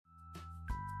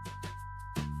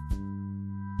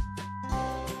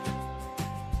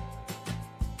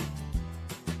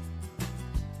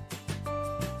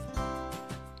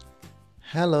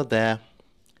Hello there.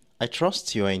 I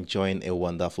trust you are enjoying a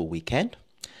wonderful weekend.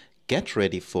 Get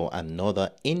ready for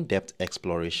another in-depth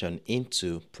exploration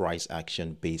into price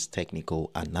action based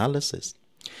technical analysis.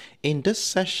 In this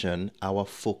session, our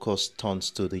focus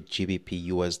turns to the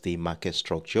GBPUSD market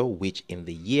structure, which in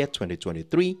the year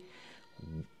 2023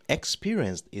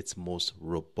 experienced its most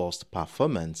robust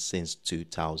performance since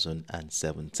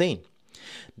 2017.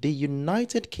 The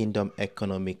United Kingdom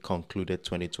economy concluded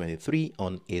 2023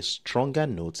 on a stronger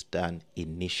note than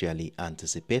initially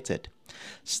anticipated,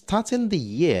 starting the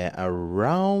year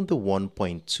around the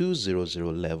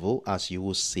 1.200 level, as you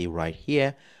will see right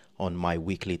here on my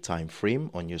weekly time frame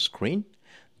on your screen.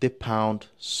 The pound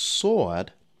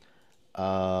soared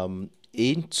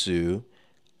into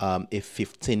a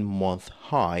 15-month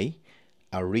high,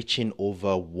 reaching over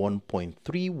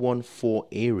 1.314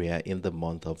 area in the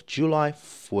month of July,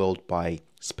 fueled by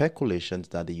speculations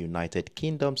that the United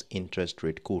Kingdom's interest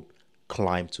rate could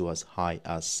climb to as high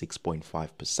as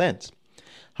 6.5%.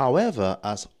 However,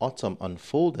 as autumn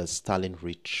unfolded, sterling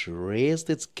retraced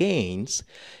its gains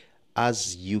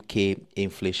as UK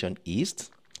inflation eased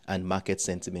and market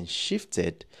sentiment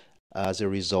shifted as a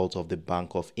result of the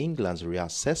Bank of England's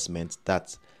reassessment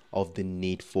of the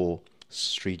need for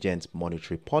stringent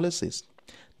monetary policies.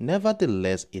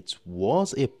 Nevertheless, it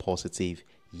was a positive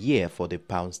year for the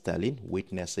pound sterling,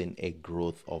 witnessing a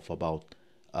growth of about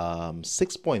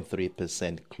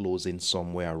 6.3%, closing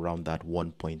somewhere around that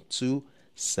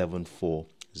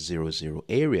 1.27400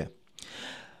 area.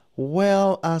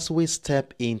 Well, as we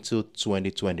step into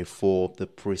 2024, the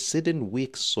preceding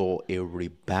week saw a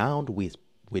rebound with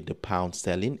the pound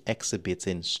sterling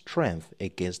exhibiting strength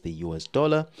against the US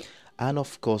dollar. And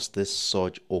of course, this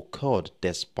surge occurred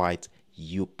despite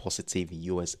positive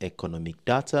US economic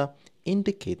data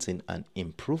indicating an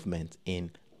improvement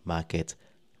in market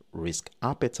risk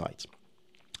appetite.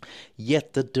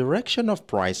 Yet the direction of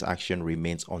price action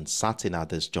remains uncertain at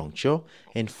this juncture.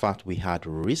 In fact, we had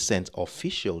recent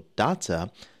official data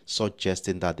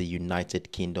suggesting that the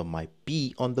United Kingdom might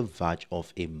be on the verge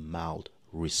of a mild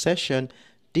recession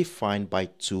defined by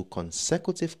 2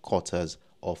 consecutive quarters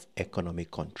of economic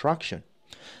contraction.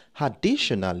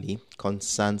 Additionally,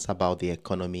 concerns about the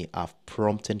economy have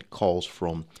prompted calls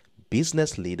from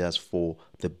business leaders for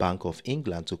the Bank of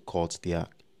England to cut their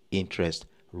interest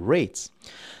rates.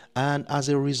 And as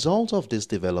a result of this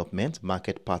development,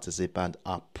 market participants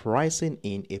are pricing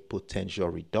in a potential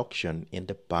reduction in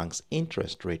the bank's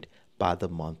interest rate by the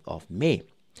month of May.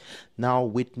 Now,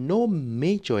 with no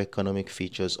major economic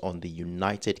features on the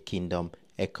United Kingdom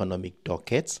economic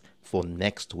dockets for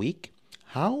next week,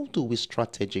 how do we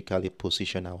strategically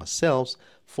position ourselves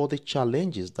for the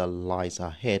challenges that lies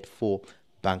ahead for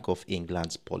Bank of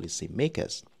England's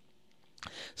policymakers?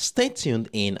 Stay tuned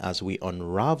in as we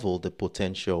unravel the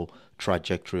potential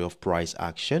trajectory of price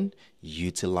action,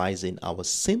 utilizing our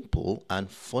simple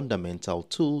and fundamental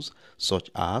tools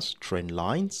such as trend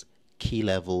lines, key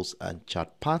levels, and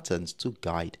chart patterns to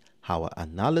guide our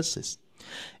analysis.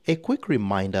 A quick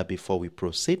reminder before we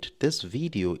proceed, this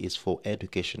video is for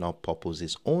educational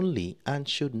purposes only and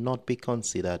should not be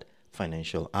considered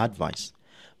financial advice.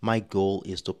 My goal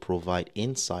is to provide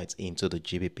insights into the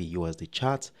GBPUSD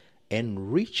chart,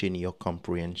 enriching your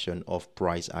comprehension of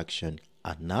price action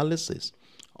analysis.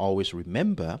 Always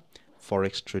remember,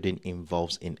 Forex trading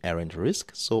involves inherent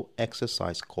risk, so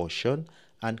exercise caution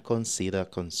and consider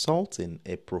consulting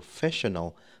a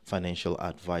professional financial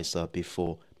advisor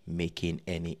before making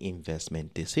any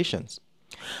investment decisions.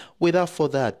 Without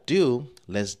further ado,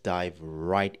 let's dive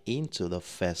right into the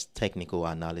first technical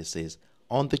analysis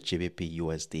on the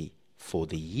GBPUSD for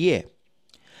the year.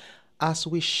 As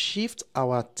we shift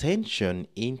our attention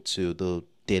into the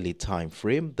daily time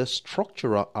frame, the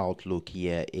structural outlook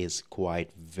here is quite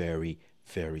very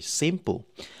simple.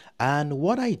 And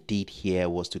what I did here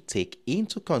was to take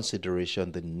into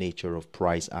consideration the nature of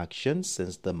price action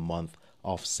since the month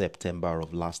of September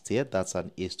of last year. That's an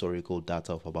historical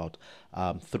data of about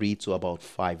 3 to about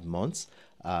 5 months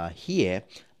here.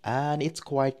 And it's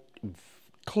quite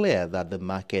clear that the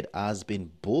market has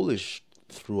been bullish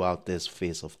throughout this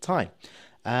phase of time.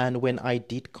 And when I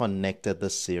did connected the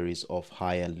series of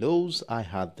higher lows, I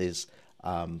had this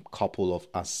couple of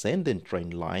ascending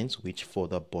trend lines which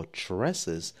further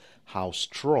buttresses how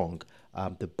strong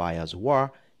the buyers were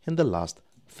in the last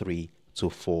 3 to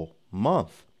 4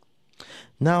 months.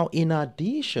 Now, in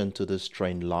addition to these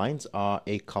trend lines are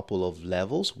a couple of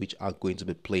levels which are going to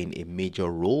be playing a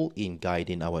major role in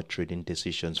guiding our trading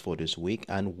decisions for this week.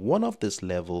 And one of this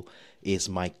level is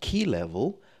my key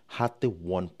level at the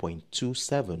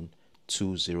 1.27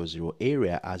 200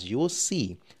 area, as you will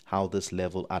see how this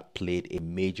level had played a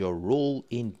major role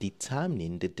in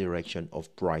determining the direction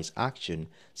of price action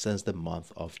since the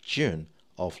month of June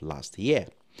of last year.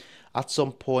 At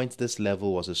some point, this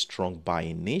level was a strong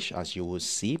buying niche. As you will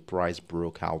see, price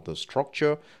broke out the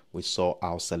structure. We saw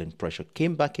our selling pressure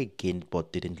came back again,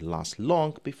 but didn't last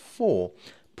long before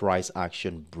price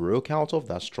action broke out of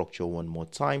that structure one more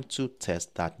time to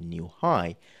test that new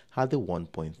high at the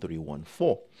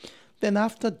 1.314. Then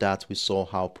after that, we saw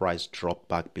how price dropped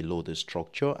back below the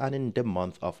structure, and in the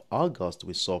month of August,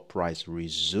 we saw price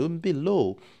resume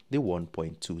below the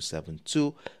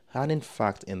 1.272. And in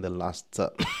fact, in the last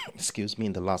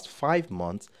in the last 5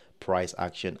 months, price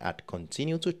action had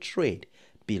continued to trade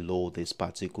below this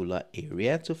particular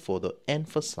area to further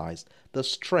emphasize the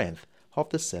strength of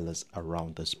the sellers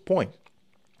around this point.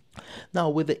 Now,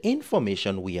 with the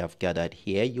information we have gathered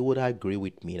here, you would agree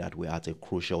with me that we're at a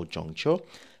crucial juncture,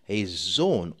 a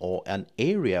zone or an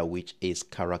area which is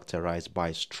characterized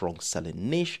by strong selling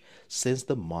niche since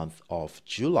the month of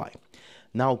July.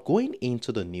 Now, going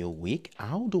into the new week,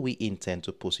 how do we intend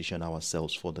to position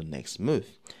ourselves for the next move?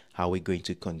 How are we going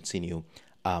to continue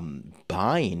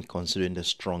buying, considering the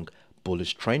strong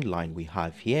bullish trend line we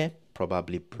have here,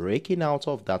 probably breaking out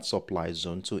of that supply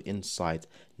zone to incite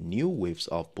new waves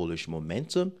of bullish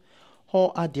momentum?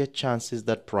 Or are there chances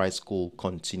that price could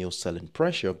continue selling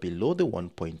pressure below the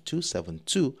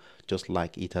 1.272, just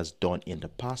like it has done in the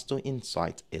past, to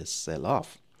incite a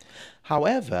sell-off?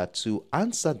 However, to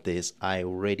answer this, I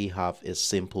already have a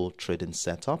simple trading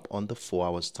setup on the 4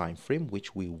 hours time frame,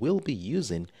 which we will be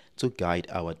using to guide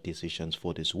our decisions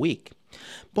for this week.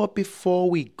 But before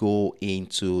we go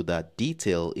into that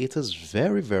detail, it is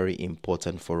very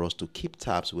important for us to keep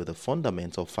tabs with the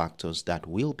fundamental factors that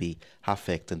will be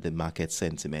affecting the market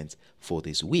sentiment for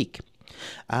this week.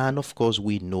 And of course,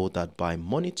 we know that by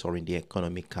monitoring the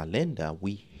economic calendar,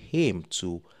 we aim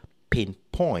to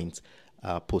pinpoint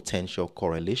potential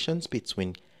correlations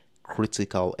between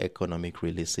critical economic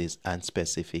releases and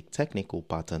specific technical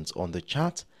patterns on the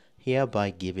chart, hereby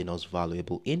giving us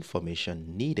valuable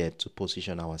information needed to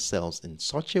position ourselves in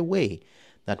such a way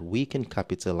that we can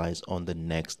capitalize on the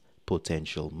next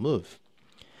potential move.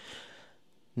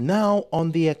 Now,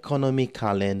 on the economic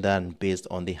calendar and based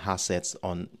on the assets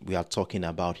we are talking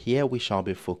about here, we shall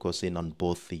be focusing on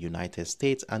both the United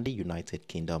States and the United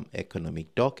Kingdom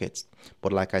economic dockets.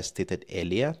 But like I stated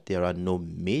earlier, there are no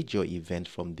major events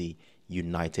from the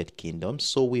United Kingdom,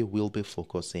 so we will be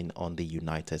focusing on the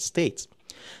United States.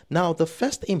 Now, the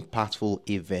first impactful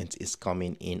event is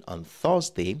coming in on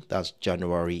Thursday, that's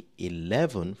January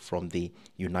 11, from the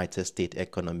United States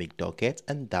economic docket,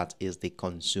 and that is the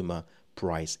Consumer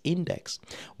Price Index.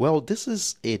 Well, this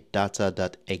is a data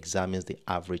that examines the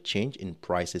average change in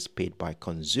prices paid by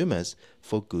consumers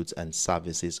for goods and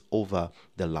services over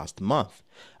the last month.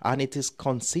 And it is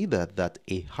considered that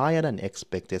a higher than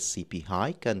expected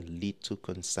CPI can lead to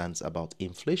concerns about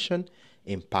inflation,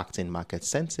 impacting market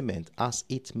sentiment, as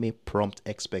it may prompt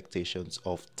expectations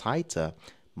of tighter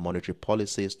monetary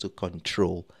policies to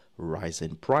control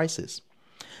rising prices.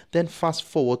 Then fast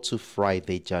forward to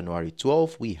Friday, January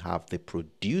 12, we have the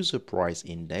Producer Price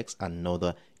Index,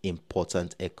 another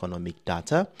important economic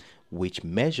data, which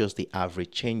measures the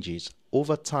average changes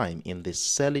over time in the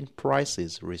selling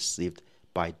prices received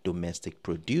by domestic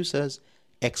producers,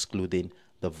 excluding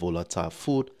the volatile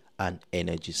food and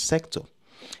energy sector.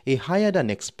 A higher than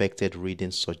expected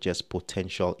reading suggests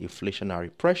potential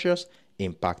inflationary pressures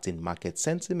impacting market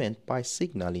sentiment by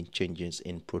signaling changes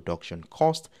in production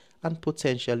cost and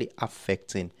potentially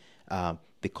affecting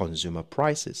the consumer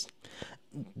prices.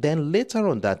 Then later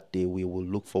on that day, we will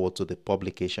look forward to the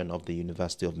publication of the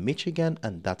University of Michigan,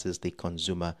 and that is the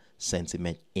Consumer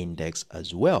Sentiment Index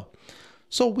as well.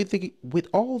 So with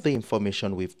all the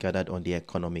information we've gathered on the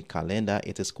economic calendar,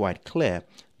 it is quite clear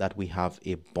that we have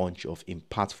a bunch of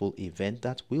impactful events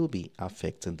that will be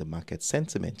affecting the market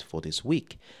sentiment for this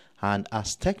week. And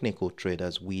as technical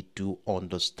traders, we do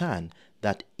understand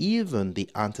that even the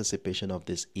anticipation of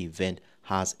this event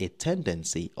has a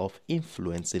tendency of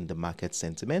influencing the market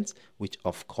sentiments, which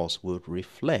of course will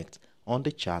reflect on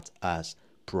the chart as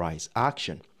price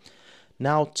action.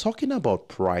 Now, talking about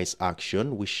price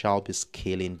action, we shall be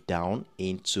scaling down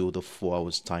into the 4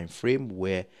 hours time frame,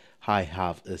 where I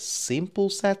have a simple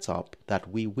setup that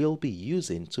we will be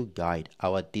using to guide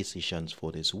our decisions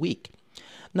for this week.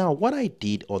 Now, what I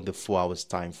did on the 4 hours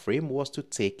time frame was to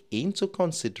take into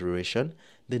consideration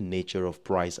the nature of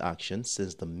price action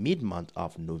since the mid-month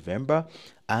of November,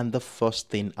 and the first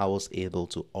thing I was able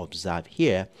to observe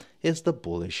here is the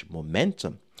bullish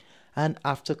momentum. And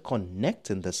after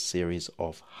connecting the series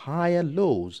of higher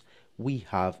lows, we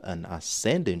have an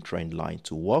ascending trend line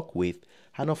to work with.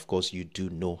 And of course, you do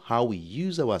know how we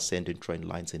use our ascending trend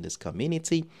lines in this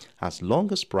community. As long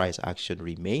as price action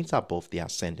remains above the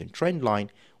ascending trend line,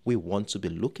 we want to be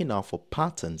looking out for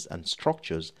patterns and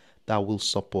structures that will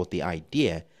support the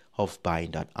idea of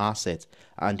buying that asset.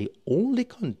 And the only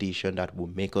condition that will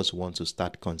make us want to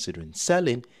start considering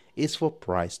selling is for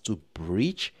price to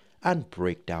breach and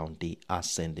break down the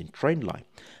ascending trend line.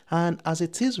 And as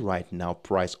it is right now,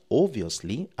 price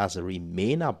obviously has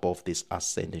remained above this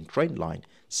ascending trend line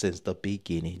since the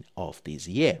beginning of this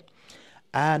year.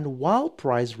 And while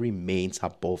price remains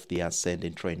above the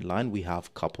ascending trend line, we have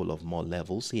a couple of more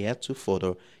levels here to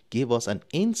further give us an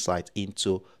insight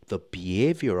into the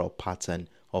behavioral pattern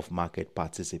of market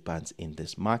participants in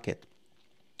this market.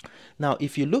 Now,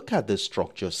 if you look at the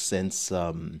structure since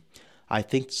I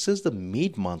think since the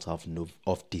mid-month of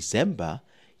December,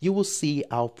 you will see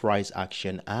our price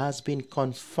action has been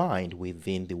confined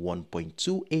within the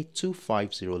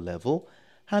 1.28250 level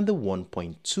and the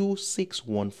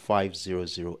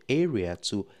 1.26150 area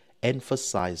to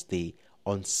emphasize the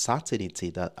uncertainty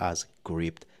that has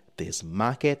gripped this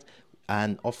market.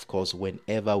 And of course,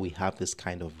 whenever we have this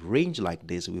kind of range like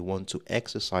this, we want to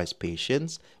exercise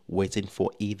patience, waiting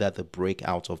for either the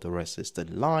breakout of the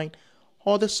resistance line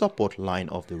or the support line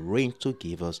of the range to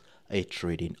give us a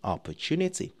trading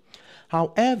opportunity.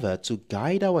 However, to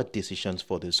guide our decisions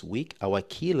for this week, our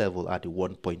key level at the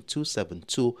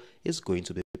 1.272 is going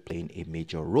to be playing a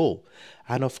major role.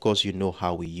 And of course, you know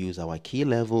how we use our key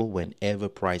level. Whenever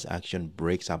price action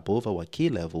breaks above our key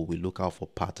level, we look out for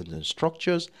patterns and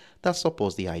structures that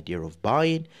support the idea of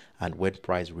buying. And when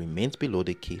price remains below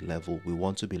the key level, we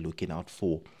want to be looking out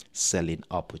for selling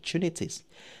opportunities.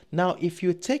 Now, if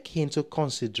you take into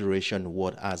consideration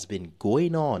what has been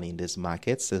going on in this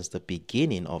market since the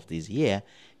beginning of this year,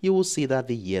 you will see that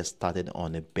the year started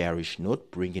on a bearish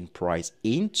note, bringing price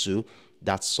into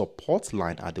that support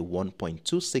line at the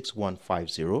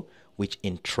 1.26150, which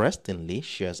interestingly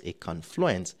shares a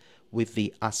confluence with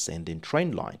the ascending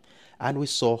trend line. And we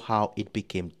saw how it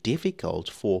became difficult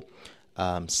for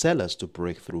sellers to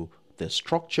break through the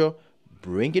structure,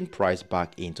 bringing price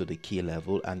back into the key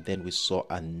level. And then we saw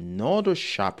another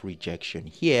sharp rejection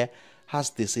here,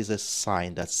 as this is a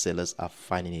sign that sellers are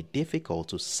finding it difficult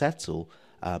to settle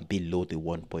below the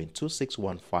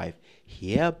 1.2615,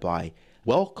 hereby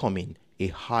welcoming a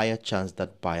higher chance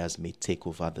that buyers may take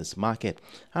over this market.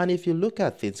 And if you look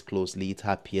at things closely, it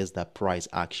appears that price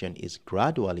action is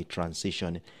gradually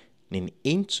transitioning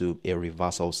into a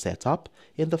reversal setup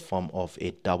in the form of a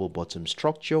double bottom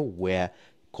structure, where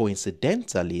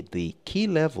coincidentally the key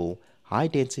level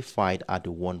identified at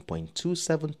the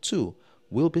 1.272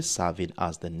 will be serving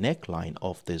as the neckline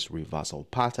of this reversal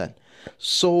pattern.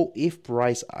 So if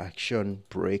price action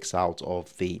breaks out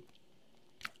of the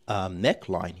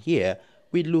neckline here,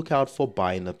 we look out for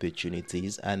buying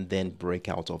opportunities, and then break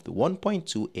out of the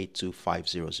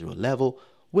 1.282500 level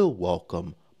will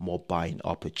welcome more buying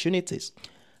opportunities.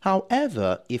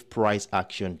 However, if price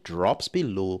action drops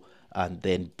below and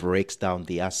then breaks down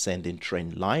the ascending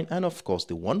trend line and of course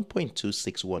the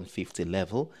 1.26150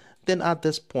 level, then at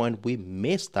this point we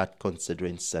may start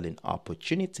considering selling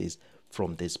opportunities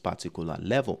from this particular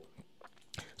level.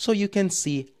 So you can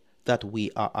see that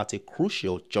we are at a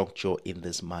crucial juncture in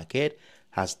this market,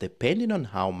 as depending on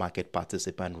how market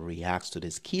participant reacts to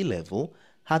this key level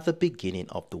at the beginning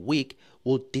of the week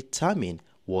will determine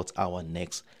what our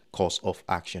next course of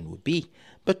action will be.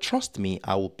 But trust me,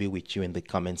 I will be with you in the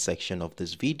comment section of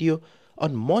this video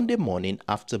on Monday morning.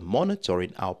 After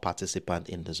monitoring our participant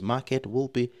in this market, will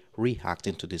be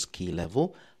reacting to this key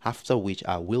level, after which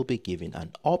I will be giving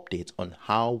an update on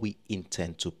how we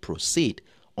intend to proceed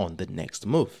on the next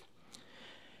move.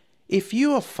 If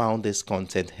you have found this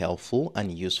content helpful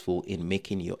and useful in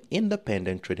making your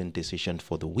independent trading decision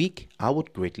for the week, I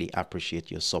would greatly appreciate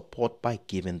your support by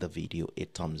giving the video a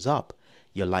thumbs up.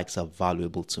 Your likes are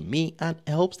valuable to me and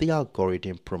helps the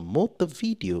algorithm promote the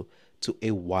video to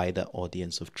a wider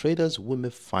audience of traders who may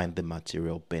find the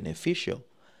material beneficial.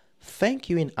 Thank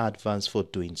you in advance for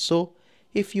doing so.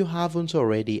 If you haven't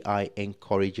already, I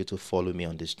encourage you to follow me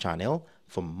on this channel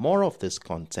for more of this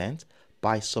content.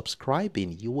 By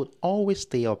subscribing, you will always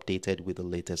stay updated with the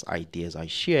latest ideas I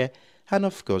share, and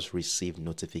of course receive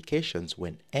notifications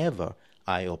whenever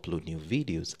I upload new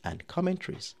videos and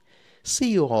commentaries.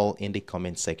 See you all in the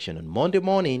comment section on Monday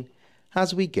morning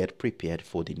as we get prepared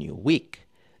for the new week.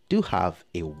 Do have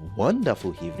a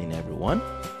wonderful evening, everyone.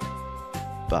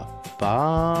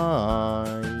 Bye-bye.